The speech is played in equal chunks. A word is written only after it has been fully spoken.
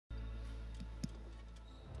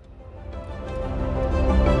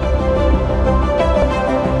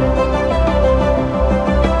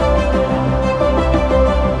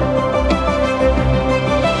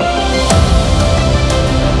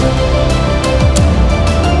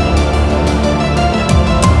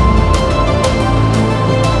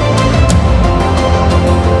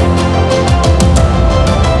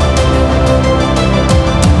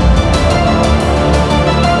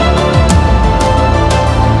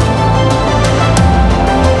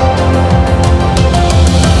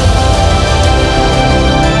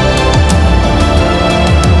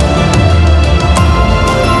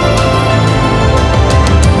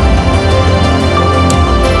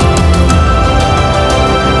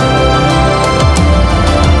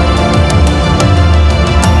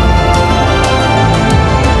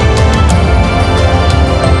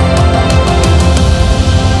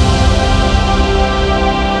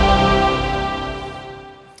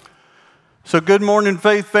So good morning,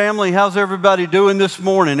 Faith family. How's everybody doing this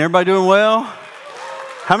morning? Everybody doing well?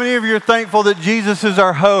 How many of you are thankful that Jesus is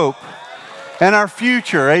our hope and our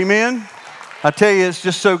future? Amen? I tell you, it's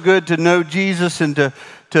just so good to know Jesus and to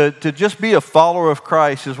just be a follower of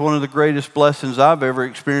Christ is one of the greatest blessings I've ever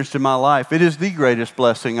experienced in my life. It is the greatest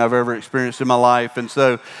blessing I've ever experienced in my life. And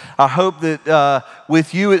so I hope that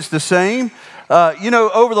with you it's the same.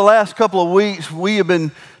 Over the last couple of weeks, we have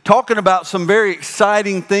been talking about some very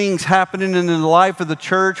exciting things happening in the life of the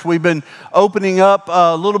church. We've been opening up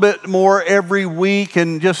a little bit more every week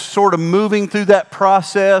and just sort of moving through that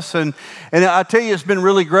process. And I tell you, it's been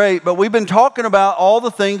really great. But we've been talking about all the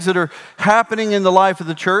things that are happening in the life of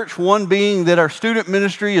the church. One being that our student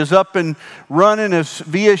ministry is up and running as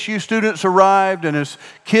VSU students arrived and as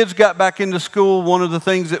kids got back into school. One of the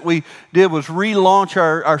things that we did was relaunch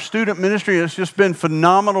our student ministry. And it's just been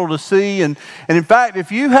phenomenal to see. And in fact,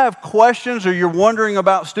 if you have questions or you're wondering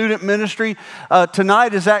about student ministry,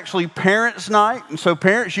 tonight is actually Parents' Night. And so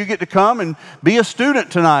parents, you get to come and be a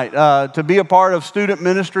student tonight, to be a part of student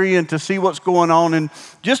ministry and to see what's going on and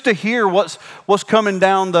just to hear what's coming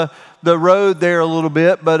down the road there a little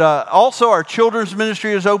bit. But also our children's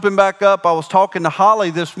ministry is open back up. I was talking to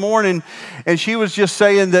Holly this morning, and she was just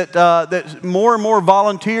saying that more and more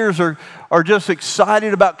volunteers are just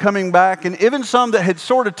excited about coming back. And even some that had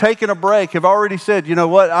sort of taken a break have already said, you know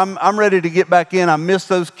what, I'm ready to get back in. I miss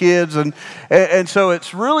those kids. And so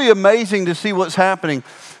it's really amazing to see what's happening.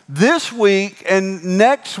 This week and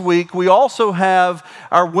next week, we also have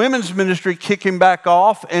our women's ministry kicking back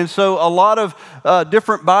off. And so a lot of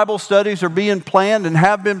different Bible studies are being planned and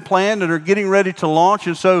have been planned and are getting ready to launch.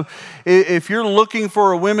 And so if you're looking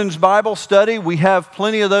for a women's Bible study, we have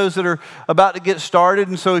plenty of those that are about to get started.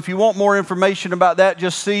 And so if you want more information about that,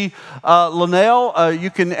 just see Linnell. You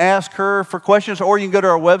can ask her for questions, or you can go to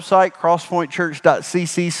our website,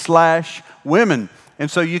 crosspointchurch.cc/women. And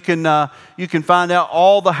so you can find out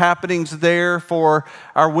all the happenings there for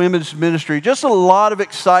our women's ministry. Just a lot of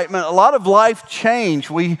excitement, a lot of life change.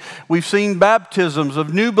 We've seen baptisms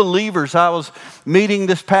of new believers. I was meeting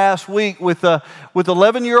this past week with an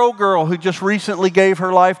 11-year-old girl who just recently gave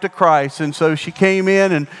her life to Christ. And so she came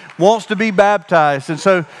in and wants to be baptized. And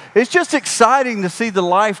so it's just exciting to see the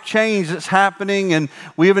life change that's happening. And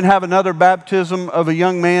we even have another baptism of a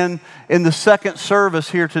young man in the second service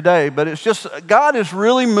here today. But it's just, God is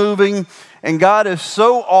really moving, and God is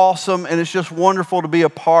so awesome, and it's just wonderful to be a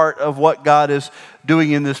part of what God is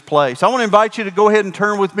doing in this place. I want to invite you to go ahead and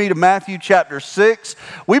turn with me to Matthew chapter 6.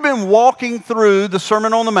 We've been walking through the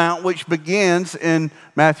Sermon on the Mount, which begins in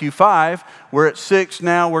Matthew 5. We're at 6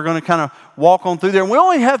 now. We're going to kind of walk on through there. And we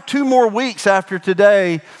only have 2 more weeks after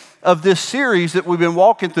today of this series that we've been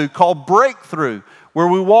walking through called Breakthrough, where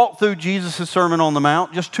we walk through Jesus' Sermon on the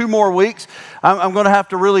Mount. Just 2 more weeks. I'm going to have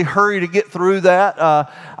to really hurry to get through that.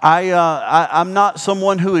 I'm not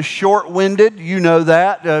someone who is short-winded. You know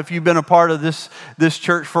that if you've been a part of this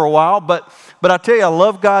church for a while. But I tell you, I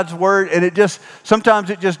love God's Word, and it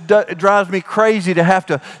drives me crazy to have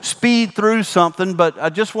to speed through something. But I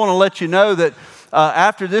just want to let you know that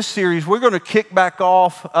after this series, we're going to kick back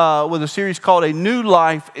off with a series called A New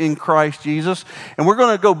Life in Christ Jesus. And we're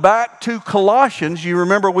going to go back to Colossians. You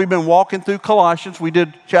remember we've been walking through Colossians. We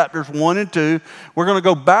did chapters 1 and 2. We're going to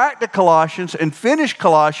go back to Colossians and finish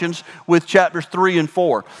Colossians with chapters 3 and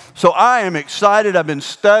 4. So I am excited. I've been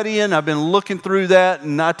studying. I've been looking through that.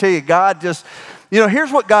 And I tell you, God just,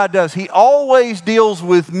 here's what God does. He always deals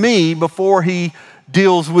with me before He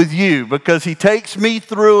deals with you, because He takes me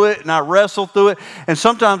through it and I wrestle through it. And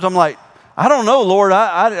sometimes I'm like, I don't know, Lord.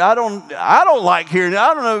 I don't like hearing it.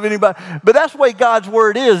 I don't know if anybody, but that's the way God's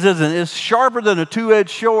Word is, isn't it? It's sharper than a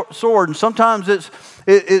two-edged sword, and sometimes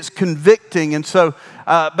it's convicting. And so,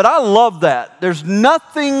 but I love that. There's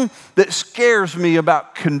nothing that scares me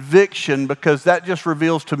about conviction, because that just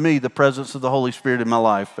reveals to me the presence of the Holy Spirit in my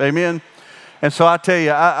life. Amen. And so I tell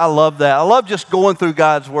you, I love that. I love just going through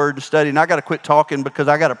God's Word and studying. I got to quit talking because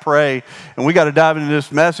I got to pray, and we got to dive into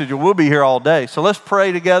this message, or we'll be here all day. So let's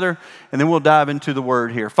pray together, and then we'll dive into the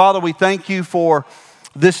Word here. Father, we thank You for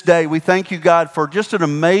this day. We thank You, God, for just an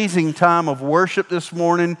amazing time of worship this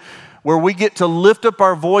morning, where we get to lift up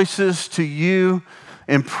our voices to You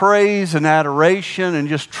in praise and adoration and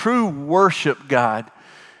just true worship, God.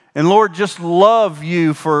 And Lord, just love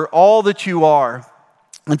You for all that You are.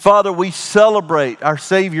 And Father, we celebrate our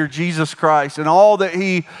Savior Jesus Christ and all that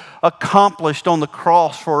He accomplished on the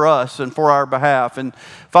cross for us and for our behalf. And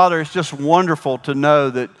Father, it's just wonderful to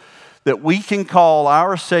know that we can call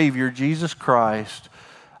our Savior Jesus Christ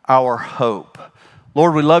our hope.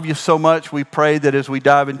 Lord, we love you so much. We pray that as we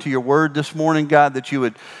dive into your word this morning, God, that you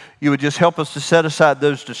would just help us to set aside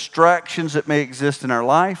those distractions that may exist in our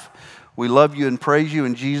life. We love you and praise you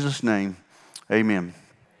in Jesus' name. Amen.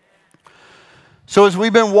 So as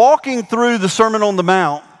we've been walking through the Sermon on the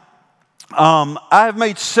Mount, I have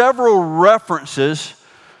made several references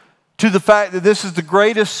to the fact that this is the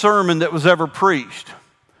greatest sermon that was ever preached.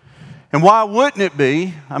 And why wouldn't it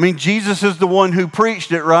be? I mean, Jesus is the one who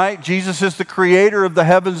preached it, right? Jesus is the creator of the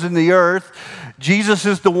heavens and the earth. Jesus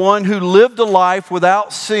is the one who lived a life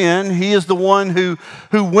without sin. He is the one who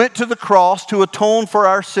went to the cross to atone for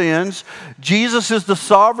our sins. Jesus is the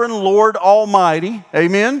sovereign Lord Almighty.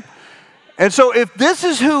 Amen? And so if this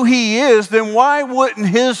is who he is, then why wouldn't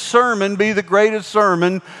his sermon be the greatest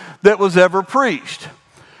sermon that was ever preached?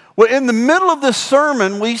 Well, in the middle of this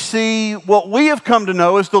sermon, we see what we have come to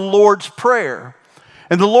know as the Lord's Prayer.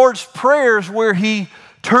 And the Lord's Prayer is where he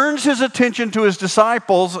turns his attention to his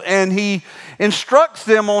disciples and he instructs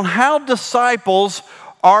them on how disciples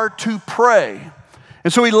are to pray.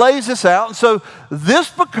 And so he lays this out. And so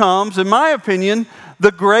this becomes, in my opinion,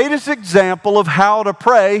 the greatest example of how to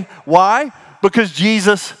pray. Why? Because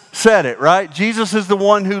Jesus said it, right? Jesus is the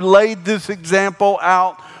one who laid this example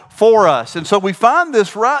out for us. And so we find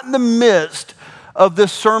this right in the midst of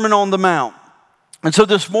this Sermon on the Mount. And so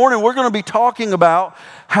this morning we're going to be talking about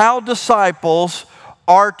how disciples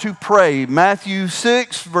are to pray. Matthew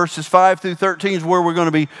 6 verses 5 through 13 is where we're going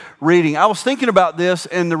to be reading. I was thinking about this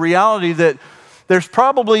and the reality that there's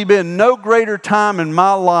probably been no greater time in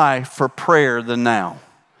my life for prayer than now.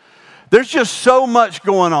 There's just so much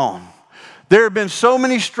going on. There have been so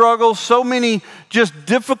many struggles, so many just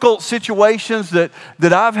difficult situations that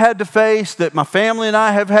I've had to face, that my family and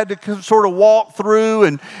I have had to sort of walk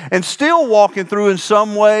through and still walking through in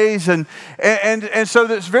some ways. And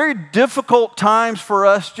so it's very difficult times for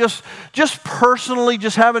us just personally,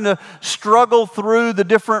 just having to struggle through the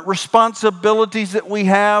different responsibilities that we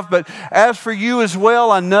have. But as for you as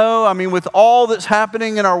well, I know, I mean, with all that's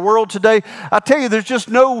happening in our world today, I tell you, there's just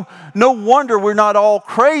no wonder we're not all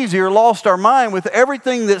crazy or lost our mind with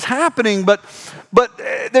everything that's happening, but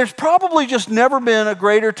there's probably just never been a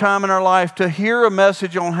greater time in our life to hear a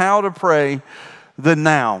message on how to pray than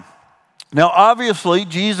now. Now, obviously,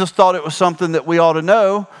 Jesus thought it was something that we ought to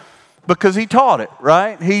know because he taught it,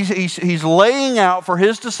 right? He's laying out for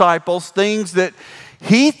his disciples things that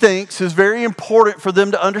he thinks is very important for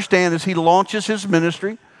them to understand as he launches his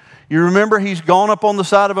ministry. You remember he's gone up on the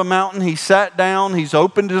side of a mountain, he sat down, he's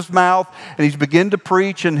opened his mouth, and he's begun to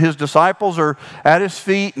preach, and his disciples are at his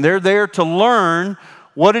feet, and they're there to learn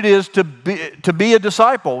what it is to be a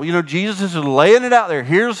disciple. You know, Jesus is laying it out there.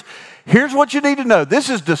 Here's what you need to know. This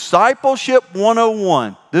is discipleship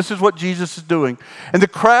 101. This is what Jesus is doing. And the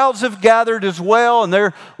crowds have gathered as well, and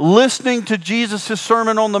they're listening to Jesus'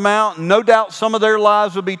 Sermon on the Mount. And no doubt some of their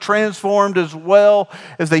lives will be transformed as well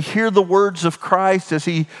as they hear the words of Christ as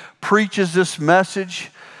he preaches this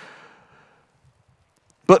message.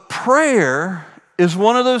 But prayer is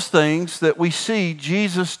one of those things that we see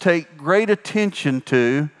Jesus take great attention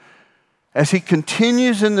to as he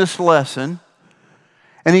continues in this lesson.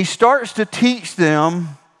 And he starts to teach them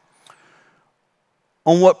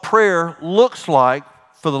on what prayer looks like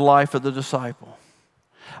for the life of the disciple.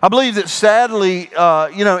 I believe that sadly,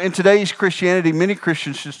 in today's Christianity, many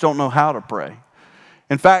Christians just don't know how to pray.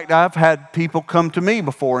 In fact, I've had people come to me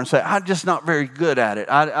before and say, "I'm just not very good at it.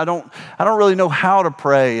 I don't really know how to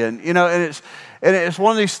pray." And it's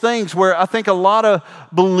one of these things where I think a lot of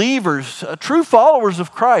believers, true followers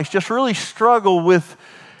of Christ, just really struggle with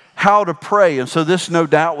how to pray. And so this no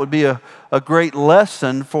doubt would be a great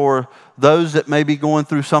lesson for those that may be going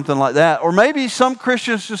through something like that. Or maybe some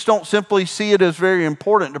Christians just don't simply see it as very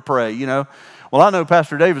important to pray, Well, I know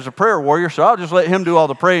Pastor Dave is a prayer warrior, so I'll just let him do all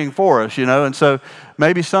the praying for us, And so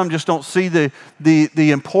maybe some just don't see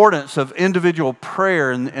the importance of individual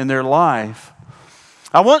prayer in their life.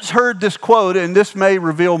 I once heard this quote, and this may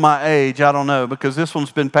reveal my age, I don't know, because this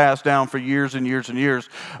one's been passed down for years and years and years.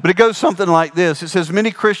 But it goes something like this. It says,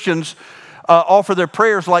 many Christians offer their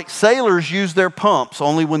prayers like sailors use their pumps,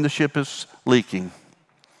 only when the ship is leaking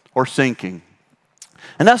or sinking.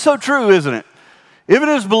 And that's so true, isn't it? Even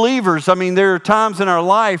as believers, I mean, there are times in our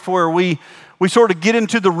life where we sort of get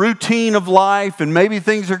into the routine of life and maybe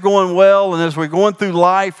things are going well. And as we're going through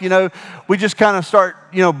life, we just kind of start,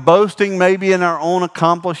 boasting maybe in our own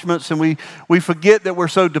accomplishments. And we forget that we're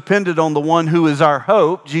so dependent on the one who is our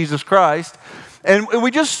hope, Jesus Christ. And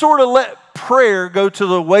we just sort of let prayer go to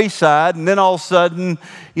the wayside. And then all of a sudden,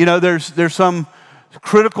 there's some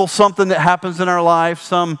critical something that happens in our life,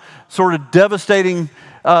 some sort of devastating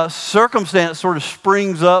circumstance sort of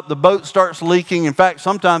springs up. The boat starts leaking. In fact,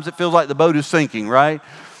 sometimes it feels like the boat is sinking, right?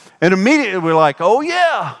 And immediately we're like, oh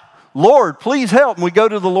yeah, Lord, please help. And we go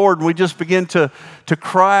to the Lord and we just begin to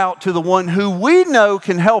cry out to the one who we know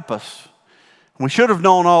can help us. We should have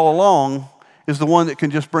known all along is the one that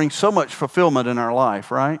can just bring so much fulfillment in our life,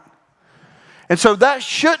 right? And so that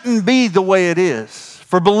shouldn't be the way it is.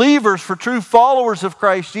 For believers, for true followers of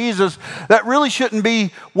Christ Jesus, that really shouldn't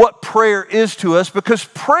be what prayer is to us, because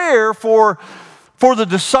prayer for the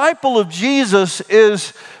disciple of Jesus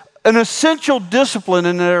is an essential discipline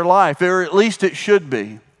in their life, or at least it should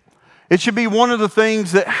be. It should be one of the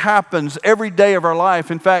things that happens every day of our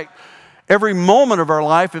life. In fact, every moment of our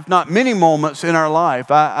life, if not many moments in our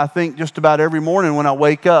life. I think just about every morning when I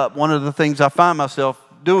wake up, one of the things I find myself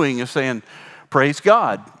doing is saying, praise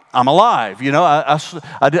God, I'm alive. You know,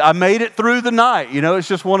 I made it through the night. You know, it's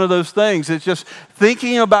just one of those things. It's just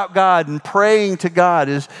thinking about God and praying to God.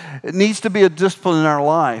 It needs to be a discipline in our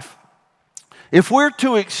life. If we're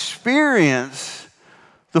to experience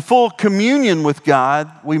the full communion with God,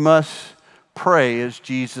 we must pray as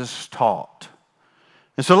Jesus taught.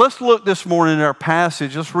 And so let's look this morning at our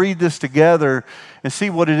passage. Let's read this together and see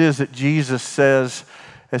what it is that Jesus says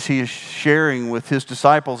as he is sharing with his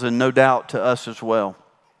disciples, and no doubt to us as well.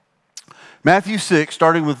 Matthew 6,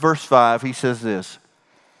 starting with verse 5, he says this.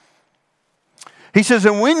 He says,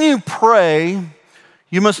 "And when you pray,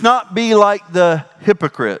 you must not be like the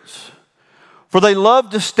hypocrites, for they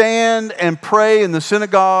love to stand and pray in the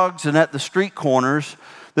synagogues and at the street corners,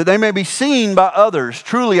 that they may be seen by others.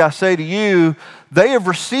 Truly I say to you, they have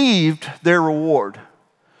received their reward.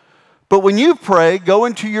 But when you pray, go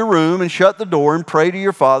into your room and shut the door and pray to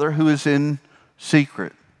your Father who is in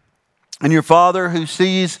secret. And your Father who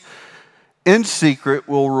sees in secret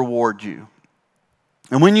will reward you.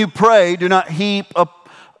 And when you pray, do not heap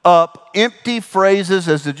up empty phrases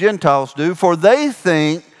as the Gentiles do, for they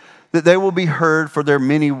think that they will be heard for their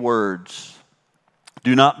many words.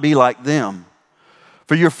 Do not be like them.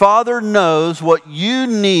 For your Father knows what you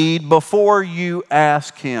need before you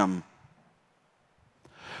ask Him.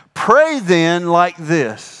 Pray then like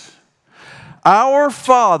this: Our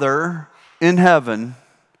Father in heaven,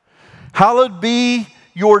 hallowed be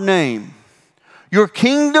your name. Your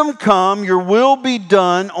kingdom come, your will be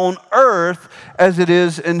done on earth as it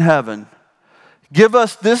is in heaven. Give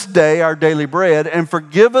us this day our daily bread, and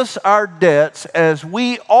forgive us our debts as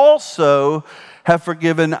we also have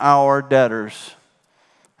forgiven our debtors.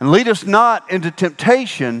 And lead us not into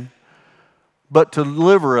temptation, but to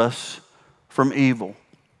deliver us from evil."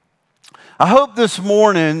 I hope this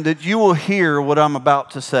morning that you will hear what I'm about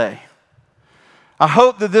to say. I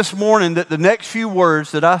hope that this morning that the next few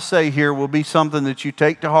words that I say here will be something that you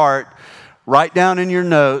take to heart, write down in your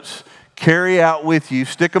notes, carry out with you,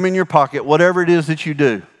 stick them in your pocket, whatever it is that you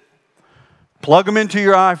do. Plug them into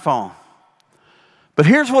your iPhone. But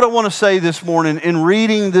here's what I want to say this morning in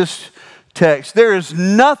reading this text. There is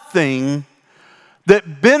nothing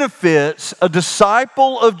that benefits a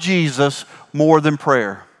disciple of Jesus more than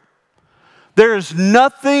prayer. There is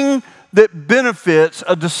nothing that benefits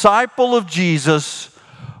a disciple of Jesus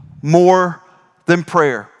more than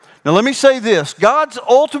prayer. Now let me say this. God's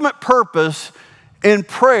ultimate purpose in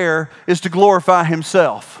prayer is to glorify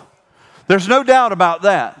Himself. There's no doubt about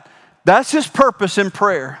that. That's His purpose in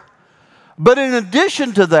prayer. But in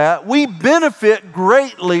addition to that, we benefit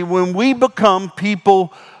greatly when we become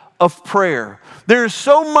people of prayer. There's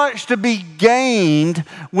so much to be gained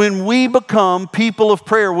when we become people of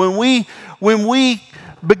prayer. When we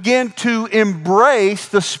begin to embrace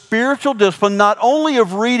the spiritual discipline, not only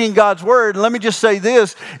of reading God's Word. And let me just say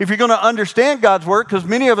this, if you're going to understand God's Word, because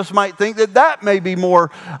many of us might think that that may be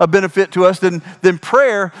more a benefit to us than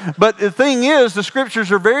prayer. But the thing is, the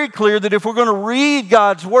Scriptures are very clear that if we're going to read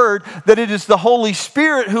God's Word, that it is the Holy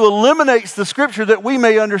Spirit who illuminates the Scripture that we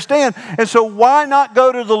may understand. And so why not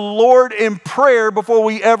go to the Lord in prayer before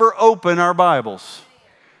we ever open our Bibles?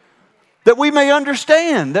 That we may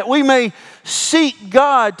understand, that we may seek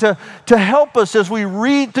God to help us as we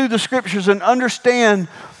read through the Scriptures and understand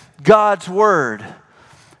God's Word.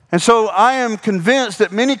 And so I am convinced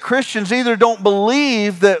that many Christians either don't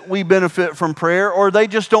believe that we benefit from prayer, or they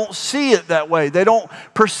just don't see it that way. They don't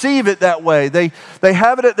perceive it that way. They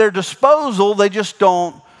have it at their disposal, they just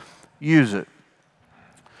don't use it.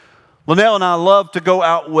 Linnell and I love to go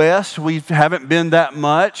out west. We haven't been that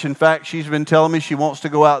much. In fact, she's been telling me she wants to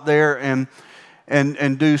go out there and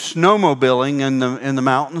do snowmobiling in the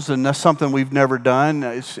mountains, and that's something we've never done.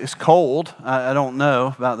 It's cold. I don't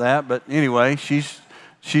know about that, but anyway,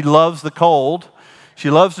 she loves the cold. She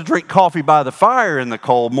loves to drink coffee by the fire in the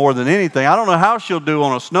cold more than anything. I don't know how she'll do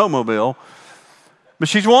on a snowmobile. But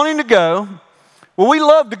she's wanting to go. Well, we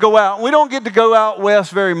love to go out. We don't get to go out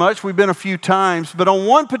west very much. We've been a few times. But on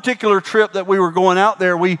one particular trip that we were going out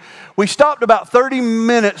there, we stopped about 30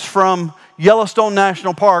 minutes from Yellowstone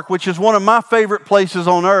National Park, which is one of my favorite places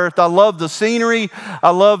on earth. I love the scenery. I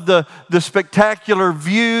love the spectacular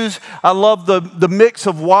views. I love the mix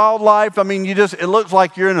of wildlife. I mean, it looks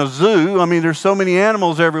like you're in a zoo. I mean, there's so many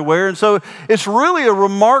animals everywhere. And so it's really a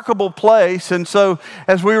remarkable place. And so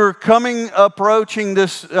as we were approaching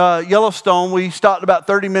this Yellowstone, we stopped about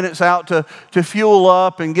 30 minutes out to fuel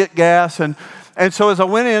up and get gas. And so as I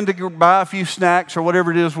went in to buy a few snacks or whatever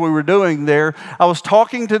it is we were doing there, I was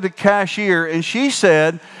talking to the cashier, and she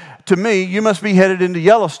said to me, "You must be headed into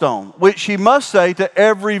Yellowstone," which she must say to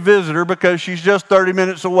every visitor because she's just 30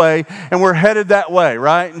 minutes away, and we're headed that way,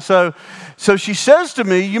 right? And so she says to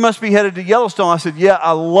me, "You must be headed to Yellowstone." I said, "Yeah,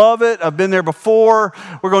 I love it. I've been there before.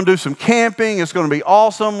 We're going to do some camping. It's going to be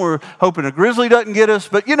awesome. We're hoping a grizzly doesn't get us,"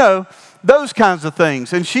 but those kinds of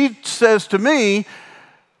things. And she says to me,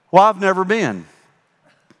 "Well, I've never been."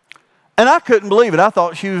 And I couldn't believe it. I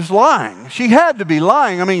thought she was lying. She had to be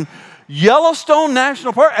lying. I mean, Yellowstone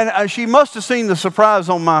National Park. And she must have seen the surprise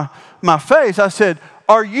on my face. I said,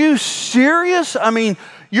 "Are you serious? I mean,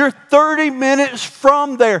 you're 30 minutes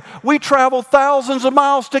from there. We travel thousands of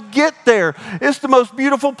miles to get there. It's the most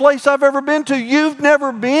beautiful place I've ever been to. You've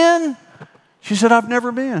never been?" She said, "I've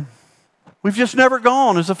never been. We've just never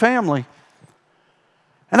gone as a family."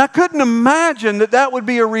 And I couldn't imagine that would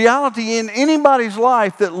be a reality in anybody's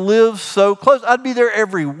life that lives so close. I'd be there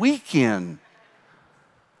every weekend.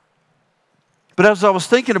 But as I was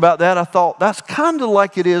thinking about that, I thought that's kind of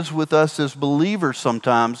like it is with us as believers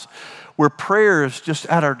sometimes, where prayer is just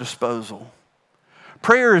at our disposal.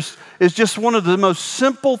 Prayer is just one of the most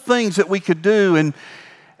simple things that we could do.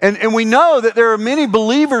 And we know that there are many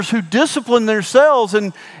believers who discipline themselves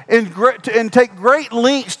and take great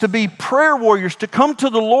lengths to be prayer warriors, to come to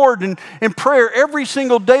the Lord in prayer every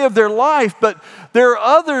single day of their life. But there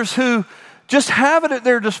are others who just have it at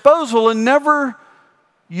their disposal and never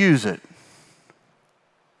use it.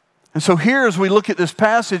 And so here, as we look at this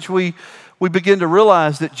passage, we begin to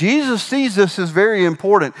realize that Jesus sees this as very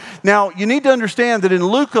important. Now, you need to understand that in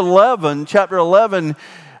Luke 11, chapter 11,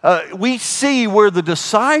 we see where the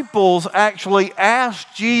disciples actually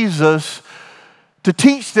asked Jesus to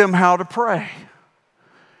teach them how to pray.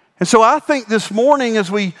 And so I think this morning, as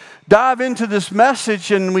we dive into this message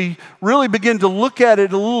and we really begin to look at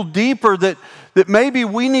it a little deeper, that maybe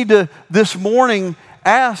we need to this morning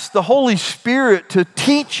ask the Holy Spirit to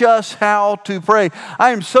teach us how to pray. I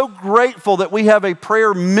am so grateful that we have a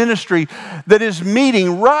prayer ministry that is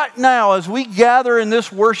meeting right now as we gather in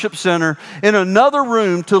this worship center in another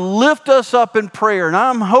room to lift us up in prayer. And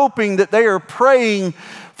I'm hoping that they are praying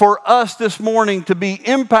for us this morning to be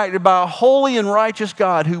impacted by a holy and righteous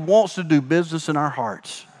God who wants to do business in our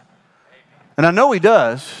hearts. And I know He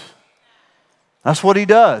does. That's what He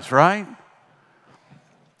does, right?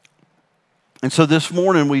 And so this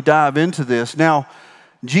morning we dive into this. Now,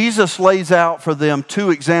 Jesus lays out for them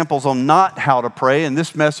two examples on not how to pray, and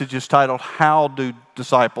this message is titled, "How Do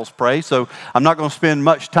Disciples Pray?" So I'm not going to spend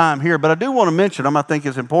much time here, but I do want to mention them. I think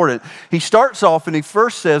it's important. He starts off and he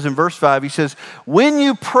first says in verse 5, he says, "When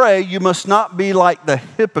you pray, you must not be like the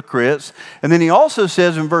hypocrites." And then he also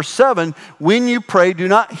says in verse 7, "When you pray, do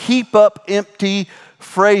not heap up empty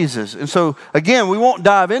phrases." And so, again, we won't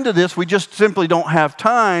dive into this. We just simply don't have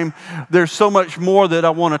time. There's so much more that I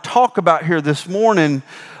want to talk about here this morning.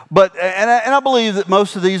 But, and I believe that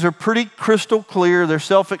most of these are pretty crystal clear. They're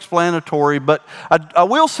self-explanatory. But I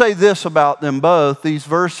will say this about them both, these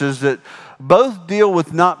verses, that both deal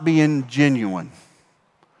with not being genuine,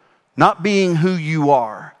 not being who you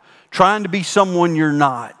are, trying to be someone you're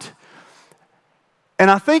not. And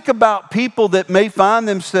I think about people that may find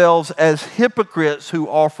themselves as hypocrites who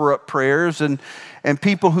offer up prayers and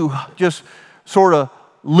people who just sort of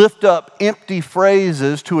lift up empty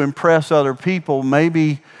phrases to impress other people.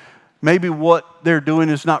 Maybe what they're doing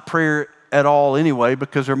is not prayer at all anyway,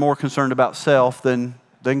 because they're more concerned about self than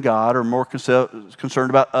God, or more concerned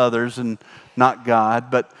about others and not God.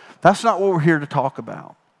 But that's not what we're here to talk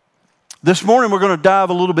about. This morning we're going to dive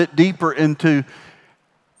a little bit deeper into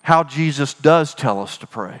how Jesus does tell us to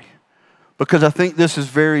pray, because I think this is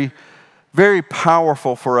very, very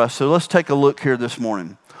powerful for us. So let's take a look here this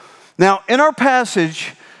morning. Now, in our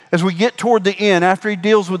passage, as we get toward the end, after he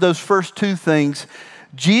deals with those first two things,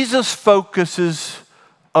 Jesus focuses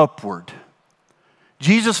upward.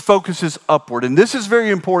 Jesus focuses upward, and this is very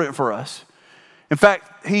important for us. In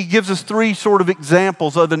fact, he gives us three sort of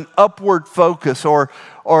examples of an upward focus or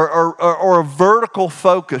a vertical vertical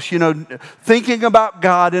focus, thinking about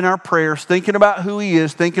God in our prayers, thinking about who He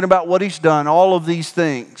is, thinking about what He's done, all of these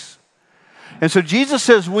things. And so Jesus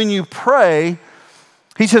says when you pray,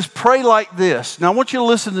 He says pray like this. Now I want you to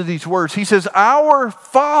listen to these words. He says, "Our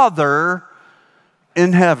Father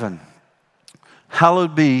in heaven,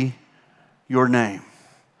 hallowed be your name."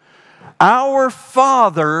 Our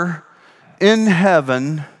Father in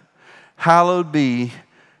heaven, hallowed be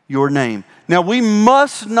your name. Now, we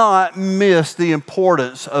must not miss the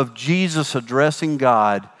importance of Jesus addressing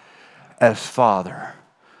God as Father.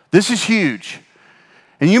 This is huge.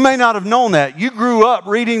 And you may not have known that. You grew up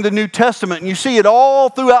reading the New Testament, and you see it all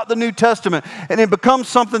throughout the New Testament, and it becomes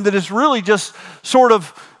something that is really just sort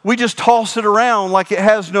of, we just toss it around like it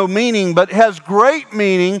has no meaning, but it has great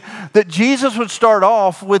meaning that Jesus would start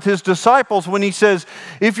off with His disciples when He says,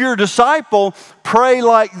 if you're a disciple, pray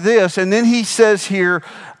like this. And then He says here,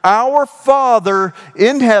 "Our Father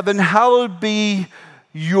in heaven, hallowed be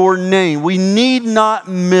your name." We need not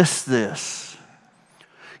miss this.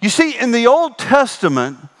 You see, in the Old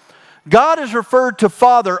Testament, God is referred to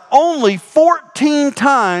Father only 14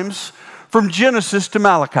 times from Genesis to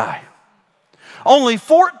Malachi. Only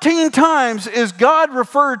 14 times is God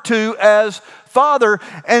referred to as Father,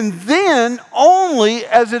 and then only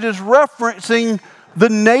as it is referencing the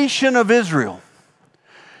nation of Israel.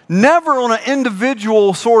 Never on an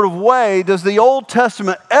individual sort of way does the Old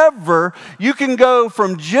Testament ever, you can go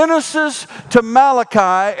from Genesis to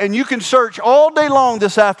Malachi, and you can search all day long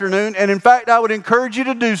this afternoon, and in fact I would encourage you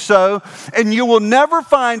to do so, and you will never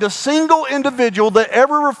find a single individual that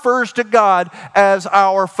ever refers to God as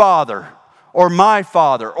our Father, or my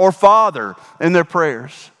Father, or Father in their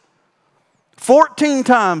prayers. 14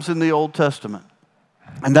 times in the Old Testament,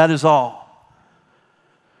 and that is all.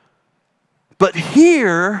 But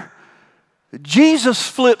here, Jesus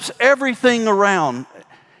flips everything around.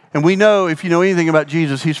 And we know, if you know anything about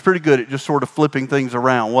Jesus, He's pretty good at just sort of flipping things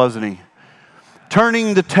around, wasn't He?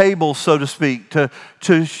 Turning the tables, so to speak, to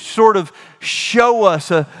sort of show us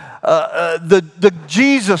the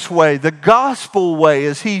Jesus way, the gospel way,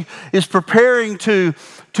 as He is preparing to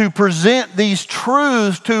present these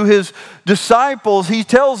truths to His disciples. He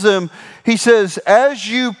tells them, He says, as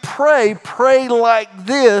you pray, pray like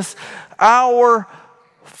this, "Our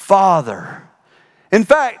Father." In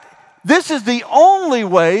fact, this is the only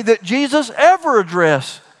way that Jesus ever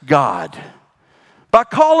addressed God, by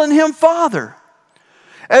calling Him Father.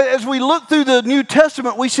 As we look through the New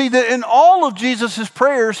Testament, we see that in all of Jesus'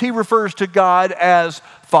 prayers, He refers to God as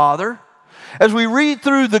Father. As we read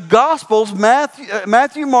through the Gospels,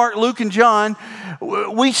 Matthew, Mark, Luke, and John,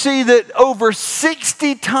 we see that over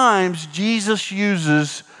 60 times Jesus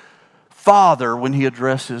uses Father when He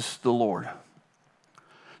addresses the Lord.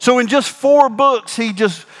 So in just 4 books, He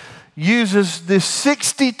just uses this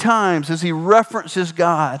 60 times as He references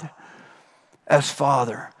God as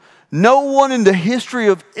Father. No one in the history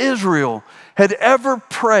of Israel had ever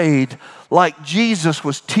prayed like Jesus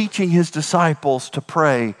was teaching His disciples to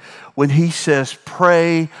pray when He says,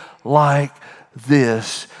 pray like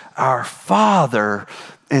this, "Our Father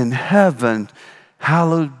in heaven,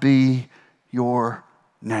 hallowed be your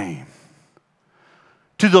name."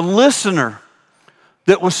 To the listener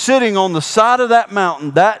that was sitting on the side of that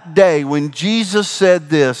mountain that day when Jesus said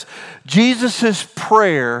this, Jesus'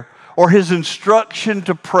 prayer or His instruction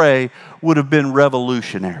to pray would have been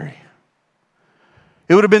revolutionary.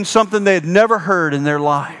 It would have been something they had never heard in their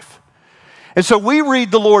life. And so we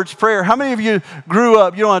read the Lord's Prayer. How many of you grew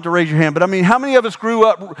up, you don't have to raise your hand, but I mean, how many of us grew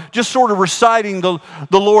up just sort of reciting the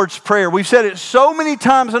Lord's Prayer? We've said it so many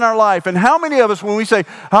times in our life. And how many of us, when we say,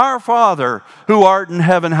 "Our Father who art in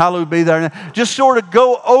heaven, hallowed be thy name," just sort of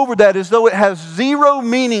go over that as though it has zero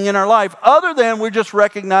meaning in our life, other than we're just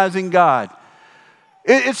recognizing God.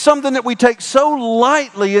 It's something that we take so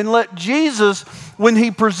lightly, and let Jesus, when He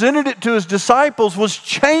presented it to His disciples, was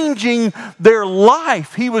changing their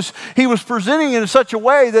life. He was presenting it in such a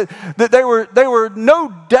way that they were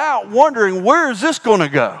no doubt wondering, where is this going to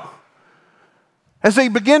go? As they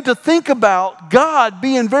begin to think about God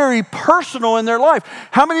being very personal in their life.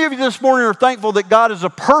 How many of you this morning are thankful that God is a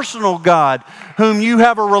personal God whom you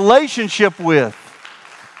have a relationship with?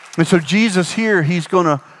 And so Jesus here, He's going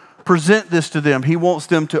to present this to them. He wants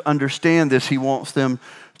them to understand this. He wants them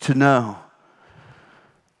to know.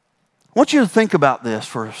 I want you to think about this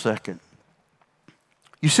for a second.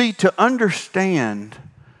 You see, to understand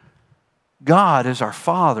God as our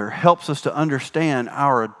Father helps us to understand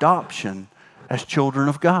our adoption as children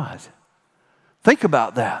of God. Think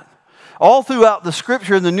about that. All throughout the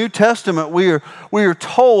Scripture in the New Testament, we are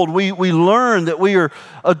told, we learn that we are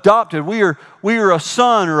adopted. We are a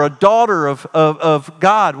son or a daughter of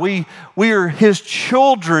God. We are His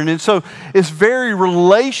children. And so it's very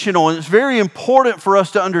relational, and it's very important for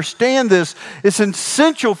us to understand this. It's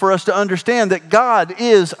essential for us to understand that God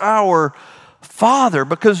is our Father,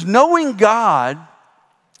 because knowing God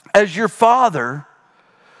as your Father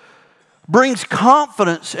brings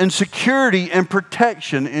confidence and security and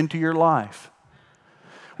protection into your life.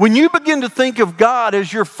 When you begin to think of God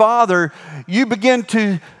as your Father, you begin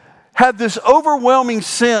to have this overwhelming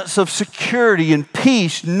sense of security and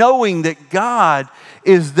peace, knowing that God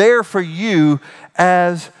is there for you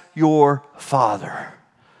as your Father.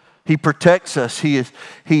 He protects us. He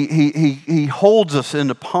holds us in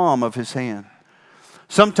the palm of His hand.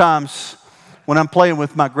 Sometimes when I'm playing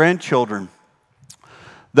with my grandchildren,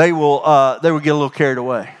 they will get a little carried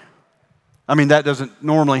away. I mean, that doesn't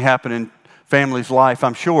normally happen in family's life,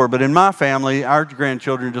 I'm sure, but in my family, our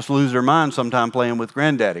grandchildren just lose their minds sometime playing with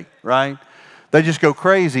granddaddy, right? They just go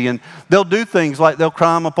crazy, and they'll do things like they'll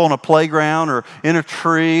climb up on a playground or in a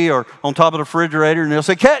tree or on top of the refrigerator, and they'll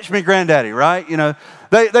say, "Catch me, granddaddy," right? You know,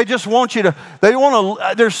 they just want you to,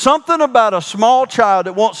 there's something about a small child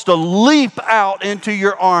that wants to leap out into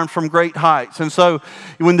your arms from great heights. And so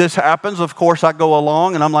when this happens, of course, I go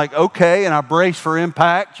along and I'm like, okay, and I brace for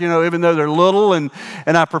impact, you know, even though they're little, and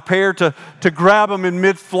I prepare to grab them in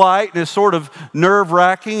mid-flight, and it's sort of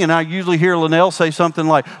nerve-wracking, and I usually hear Linnell say something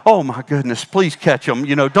like, "Oh my goodness, please catch them,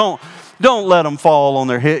 you know, don't let them fall on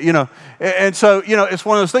their head," you know. And so, you know, it's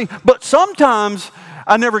one of those things. But sometimes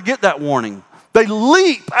I never get that warning. They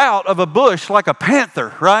leap out of a bush like a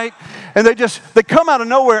panther, right? And they come out of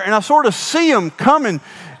nowhere, and I sort of see them coming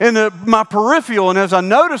in my peripheral, and as I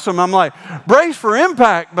notice them, I'm like, brace for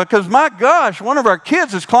impact, because my gosh, one of our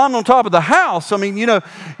kids has climbed on top of the house. I mean, you know,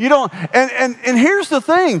 you don't, and here's the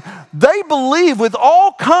thing, they believe with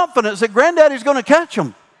all confidence that granddaddy's going to catch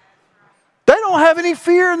them. They don't have any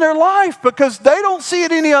fear in their life because they don't see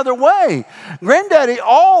it any other way. Granddaddy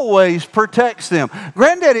always protects them.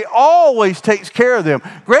 Granddaddy always takes care of them.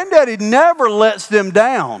 Granddaddy never lets them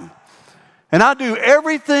down. And I do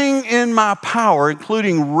everything in my power,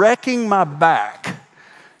 including wrecking my back,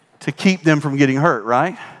 to keep them from getting hurt,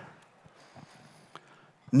 right?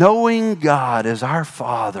 Knowing God as our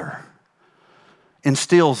Father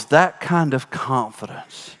instills that kind of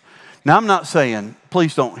confidence. Now, I'm not saying,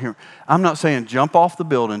 please don't hear me, I'm not saying jump off the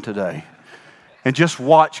building today and just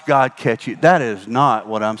watch God catch you. That is not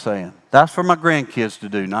what I'm saying. That's for my grandkids to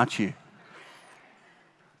do, not you.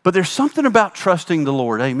 But there's something about trusting the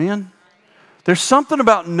Lord, amen? There's something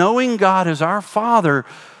about knowing God as our Father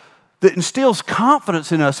that instills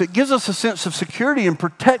confidence in us. It gives us a sense of security and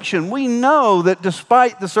protection. We know that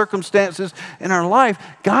despite the circumstances in our life,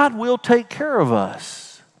 God will take care of us.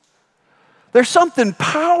 There's something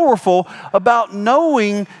powerful about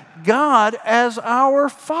knowing God as our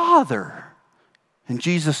Father. And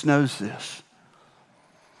Jesus knows this.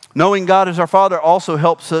 Knowing God as our Father also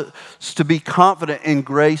helps us to be confident in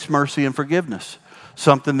grace, mercy, and forgiveness.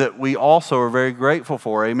 Something that we also are very grateful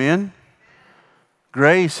for. Amen?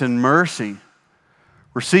 Grace and mercy.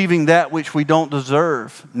 Receiving that which we don't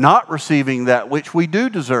deserve. Not receiving that which we do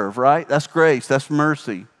deserve, right? That's grace. That's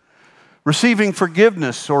mercy. Receiving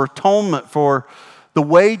forgiveness or atonement for the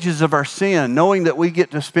wages of our sin, knowing that we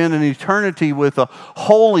get to spend an eternity with a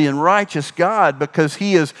holy and righteous God because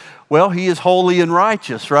He is holy and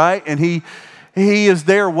righteous, right? And He is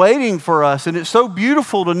there waiting for us. And it's so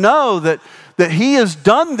beautiful to know that He has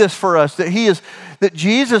done this for us, that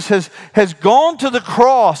Jesus has gone to the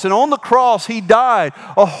cross, and on the cross He died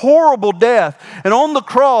a horrible death, and on the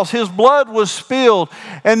cross His blood was spilled,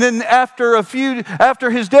 and then after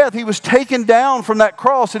His death He was taken down from that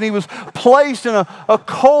cross, and He was placed in a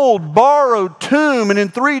cold, borrowed tomb, and in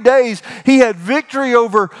 3 days He had victory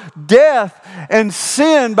over death and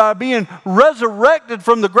sin by being resurrected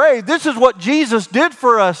from the grave. This is what Jesus did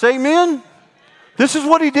for us, amen? This is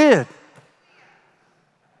what He did.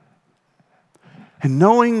 And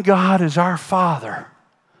knowing God as our Father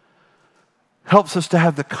helps us to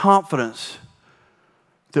have the confidence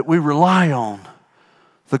that we rely on,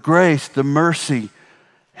 the grace, the mercy,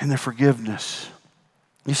 and the forgiveness.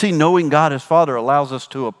 You see, knowing God as Father allows us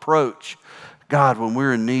to approach God when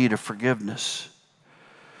we're in need of forgiveness.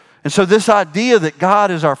 And so this idea that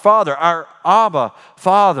God is our Father, our Abba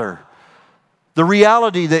Father, the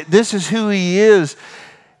reality that this is who He is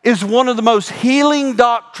one of the most healing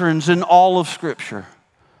doctrines in all of Scripture.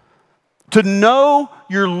 To know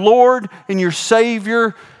your Lord and your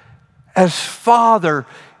Savior as Father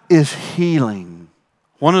is healing.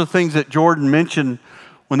 One of the things that Jordan mentioned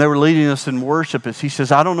when they were leading us in worship is he says,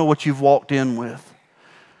 I don't know what you've walked in with.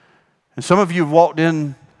 And some of you have walked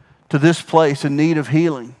in to this place in need of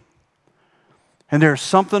healing. And there's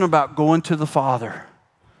something about going to the Father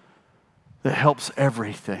that helps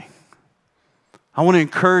everything. I want to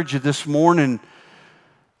encourage you this morning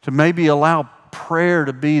to maybe allow prayer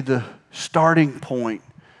to be the starting point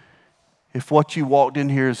if what you walked in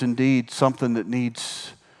here is indeed something that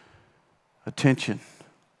needs attention,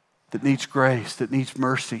 that needs grace, that needs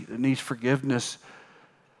mercy, that needs forgiveness,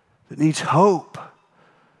 that needs hope.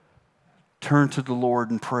 Turn to the Lord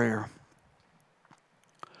in prayer.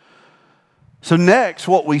 So next,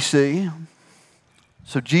 what we see,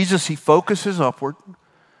 so Jesus, he focuses upward.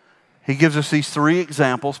 He gives us these three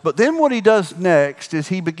examples. But then what he does next is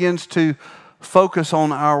he begins to focus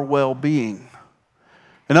on our well-being.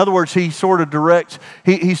 In other words, he sort of directs,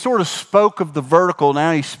 he sort of spoke of the vertical,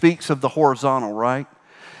 now he speaks of the horizontal, right?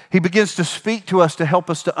 He begins to speak to us to help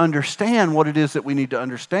us to understand what it is that we need to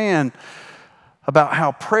understand about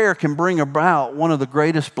how prayer can bring about one of the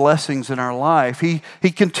greatest blessings in our life. He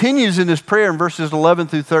continues in his prayer in verses 11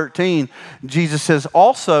 through 13. Jesus says,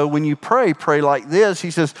 also, when you pray, pray like this.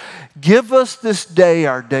 He says, give us this day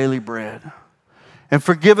our daily bread. And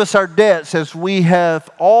forgive us our debts as we have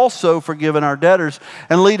also forgiven our debtors.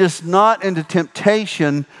 And lead us not into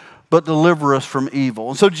temptation, but deliver us from evil.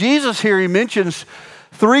 And so Jesus here, he mentions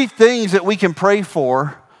three things that we can pray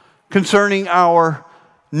for concerning our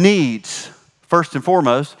needs. First and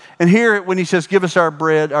foremost. And here when he says, give us our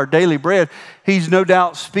bread, our daily bread, he's no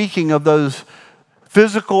doubt speaking of those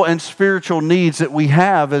physical and spiritual needs that we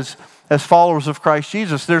have as followers of Christ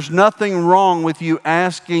Jesus. There's nothing wrong with you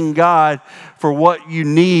asking God for what you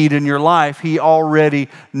need in your life. He already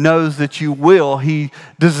knows that you will. He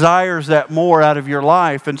desires that more out of your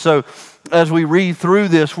life. And so as we read through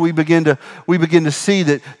this, we begin to see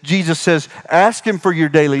that Jesus says, ask him for your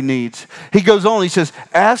daily needs. He goes on, he says,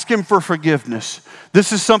 ask him for forgiveness.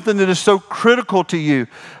 This is something that is so critical to you.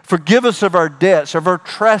 Forgive us of our debts, of our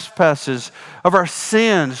trespasses, of our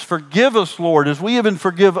sins. Forgive us, Lord, as we even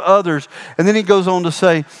forgive others. And then he goes on to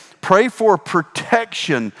say, pray for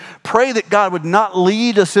protection. Pray that God would not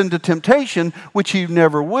lead us into temptation, which he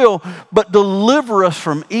never will, but deliver us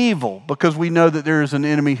from evil, because we know that there is an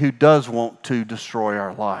enemy who does want to destroy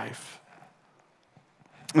our life.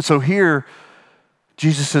 And so here,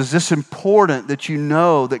 Jesus says, it's important that you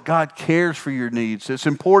know that God cares for your needs. It's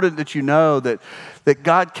important that you know that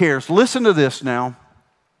God cares. Listen to this now,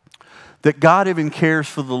 that God even cares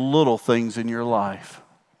for the little things in your life.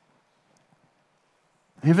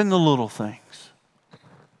 Even the little things.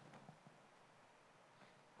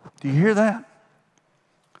 Do you hear that?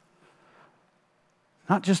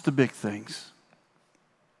 Not just the big things.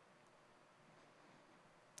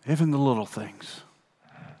 Even the little things.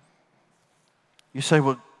 You say,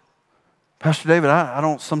 well, Pastor David, I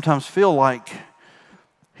don't sometimes feel like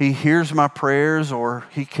he hears my prayers or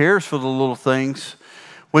he cares for the little things.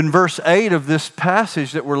 When verse 8 of this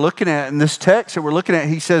passage that we're looking at, in this text that we're looking at,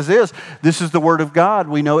 he says this is the word of God.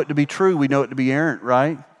 We know it to be true. We know it to be errant,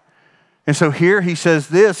 right? And so here he says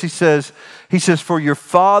this. He says, for your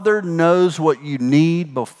Father knows what you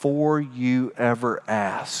need before you ever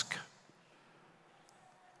ask.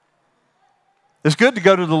 It's good to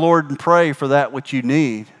go to the Lord and pray for that which you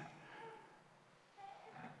need.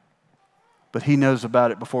 But he knows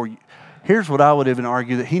about it before you. Here's what I would even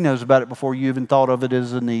argue, that he knows about it before you even thought of it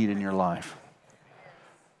as a need in your life.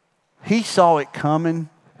 He saw it coming,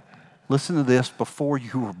 listen to this, before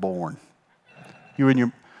you were born. You were in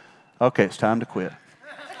your, okay, it's time to quit.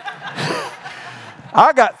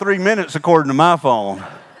 I got 3 minutes according to my phone.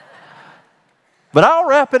 But I'll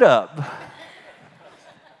wrap it up.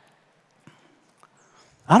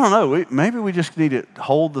 I don't know, maybe we just need to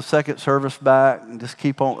hold the second service back and just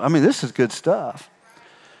keep on. I mean, this is good stuff.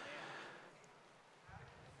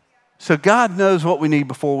 So God knows what we need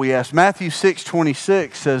before we ask. Matthew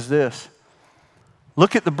 6:26 says this,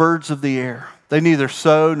 look at the birds of the air. They neither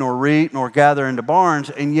sow nor reap nor gather into barns,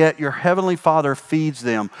 and yet your heavenly Father feeds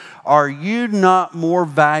them. Are you not more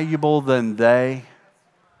valuable than they?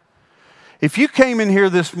 If you came in here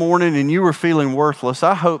this morning and you were feeling worthless,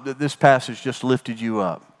 I hope that this passage just lifted you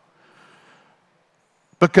up.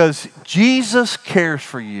 Because Jesus cares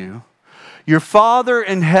for you. Your Father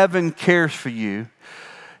in heaven cares for you.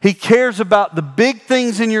 He cares about the big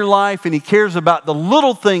things in your life, and he cares about the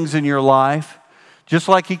little things in your life, just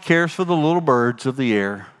like he cares for the little birds of the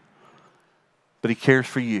air. But he cares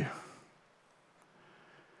for you.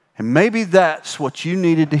 And maybe that's what you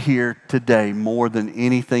needed to hear today more than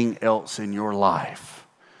anything else in your life.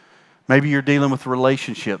 Maybe you're dealing with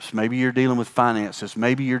relationships. Maybe you're dealing with finances.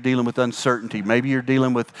 Maybe you're dealing with uncertainty. Maybe you're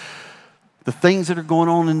dealing with the things that are going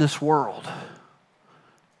on in this world.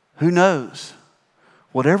 Who knows?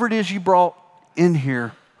 Whatever it is you brought in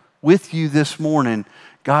here with you this morning,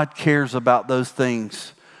 God cares about those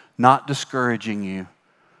things, not discouraging you,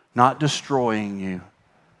 not destroying you,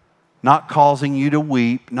 not causing you to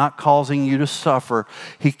weep, not causing you to suffer.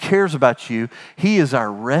 He cares about you. He is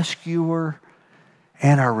our rescuer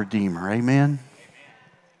and our redeemer. Amen?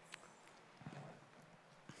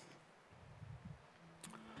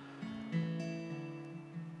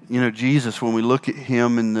 You know, Jesus, when we look at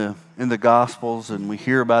him in the Gospels and we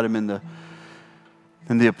hear about him in the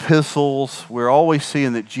epistles, we're always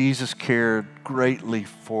seeing that Jesus cared greatly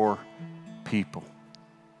for people.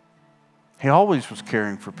 He always was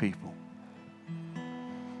caring for people.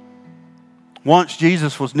 Once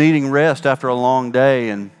Jesus was needing rest after a long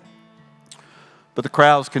day, but the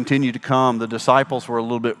crowds continued to come. The disciples were a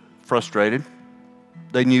little bit frustrated.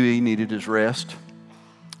 They knew he needed his rest.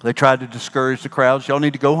 They tried to discourage the crowds. Y'all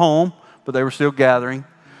need to go home, but they were still gathering.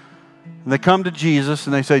 And they come to Jesus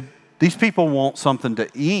and they say, these people want something to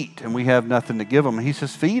eat and we have nothing to give them. And he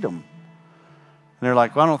says, feed them. And they're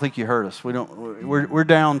like, well, I don't think you heard us. We're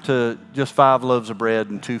down to just 5 loaves of bread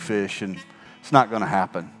and 2 fish, and it's not going to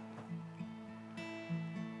happen.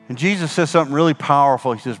 And Jesus says something really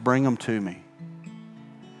powerful. He says, bring them to me.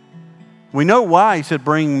 We know why he said,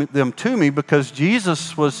 bring them to me, because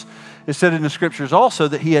Jesus was, it said in the scriptures also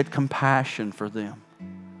that he had compassion for them.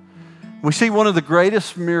 We see one of the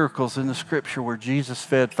greatest miracles in the scripture where Jesus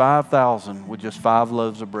fed 5,000 with just 5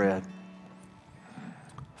 loaves of bread.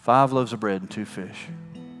 5 loaves of bread and 2 fish.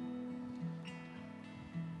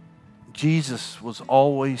 Jesus was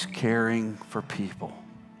always caring for people.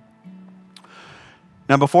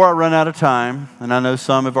 Now, before I run out of time, and I know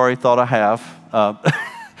some have already thought I have,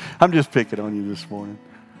 I'm just picking on you this morning.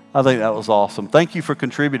 I think that was awesome. Thank you for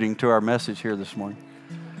contributing to our message here this morning.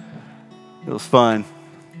 It was fun.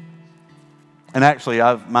 And actually,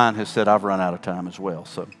 mine has said I've run out of time as well.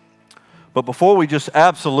 But before we just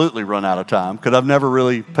absolutely run out of time, because I've never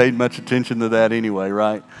really paid much attention to that anyway,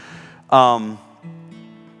 right?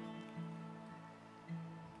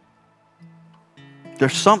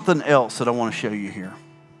 There's something else that I want to show you here,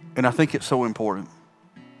 and I think it's so important.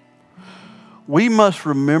 We must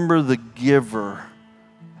remember the giver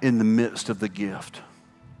in the midst of the gift.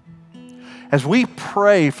 As we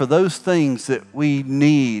pray for those things that we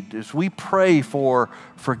need, as we pray for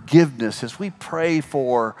forgiveness, as we pray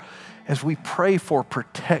for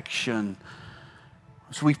protection,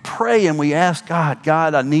 as we pray and we ask God,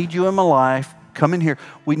 I need you in my life, come in here.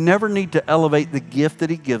 We never need to elevate the gift that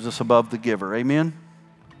he gives us above the giver, amen?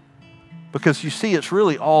 Because you see, it's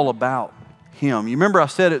really all about him. You remember I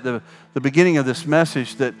said at the beginning of this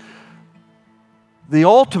message that the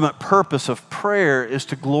ultimate purpose of prayer is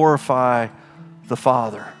to glorify the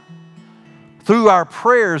Father. Through our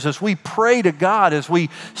prayers, as we pray to God, as we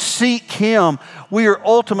seek him, we are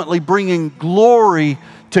ultimately bringing glory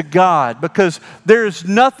to God, because there is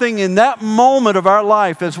nothing in that moment of our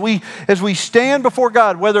life as we stand before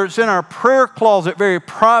God, whether it's in our prayer closet very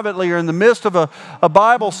privately or in the midst of a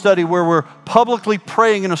Bible study where we're publicly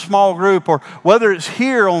praying in a small group, or whether it's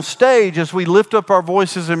here on stage as we lift up our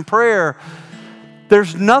voices in prayer.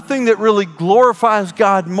 There's nothing that really glorifies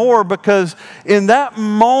God more, because in that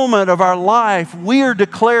moment of our life, we are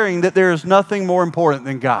declaring that there is nothing more important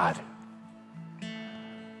than God.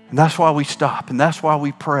 And that's why we stop, and that's why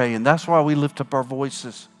we pray, and that's why we lift up our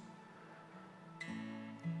voices.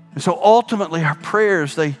 And so ultimately our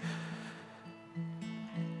prayers, they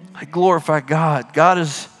glorify God. God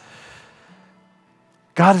is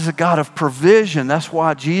a God of provision. That's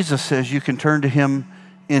why Jesus says you can turn to him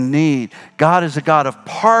in need. God is a God of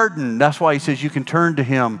pardon. That's why he says you can turn to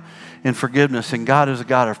him in forgiveness. And God is a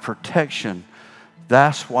God of protection.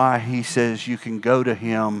 That's why he says you can go to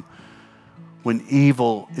him when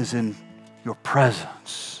evil is in your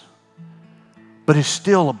presence. But it's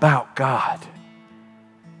still about God,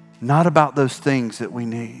 not about those things that we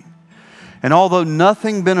need. And although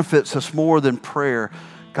nothing benefits us more than prayer,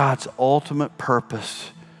 God's ultimate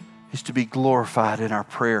purpose is to be glorified in our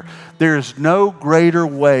prayer. There is no greater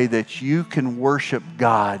way that you can worship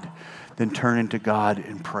God than turning to God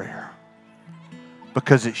in prayer.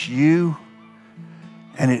 Because it's you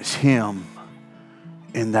and it's him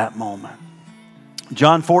in that moment.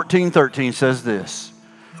 John 14:13 says this,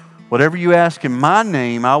 whatever you ask in my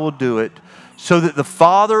name, I will do it, so that the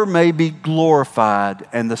Father may be glorified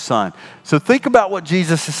and the Son. So think about what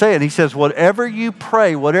Jesus is saying. He says, whatever you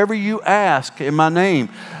pray, whatever you ask in my name,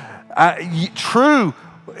 true,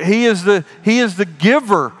 he is the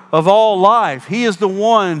giver of all life. He is the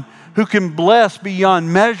one who can bless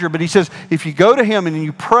beyond measure. But he says, if you go to him and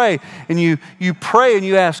you pray and you pray and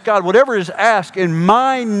you ask God, whatever is asked in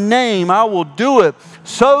my name, I will do it,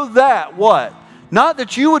 so that what? Not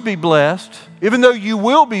that you would be blessed, even though you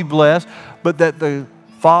will be blessed, but that the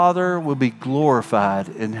Father will be glorified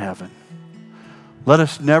in heaven. Let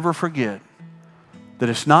us never forget that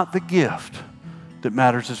it's not the gift that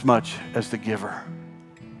matters as much as the giver.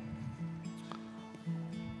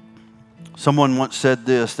 Someone once said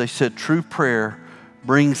this. They said, true prayer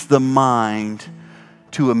brings the mind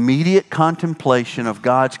to immediate contemplation of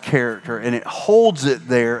God's character, and it holds it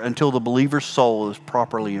there until the believer's soul is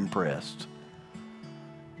properly impressed.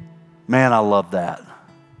 Man, I love that.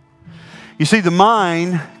 You see, the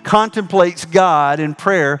mind contemplates God in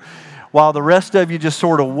prayer while the rest of you just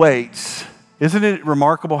sort of waits. Isn't it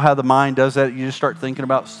remarkable how the mind does that? You just start thinking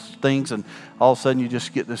about things, and all of a sudden you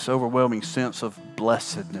just get this overwhelming sense of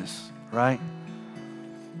blessedness. Right?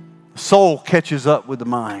 The soul catches up with the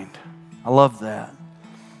mind. I love that.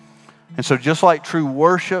 And so just like true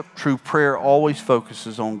worship, true prayer always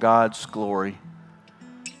focuses on God's glory,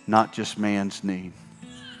 not just man's need.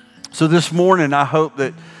 So this morning, I hope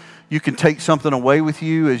that you can take something away with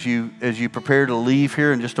you as you prepare to leave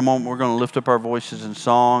here. In just a moment, we're going to lift up our voices in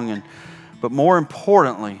song. But more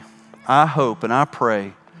importantly, I hope and I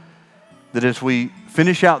pray that as we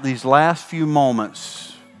finish out these last few moments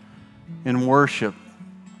in worship,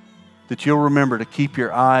 that you'll remember to keep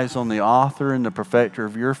your eyes on the author and the perfecter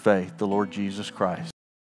of your faith, the Lord Jesus Christ.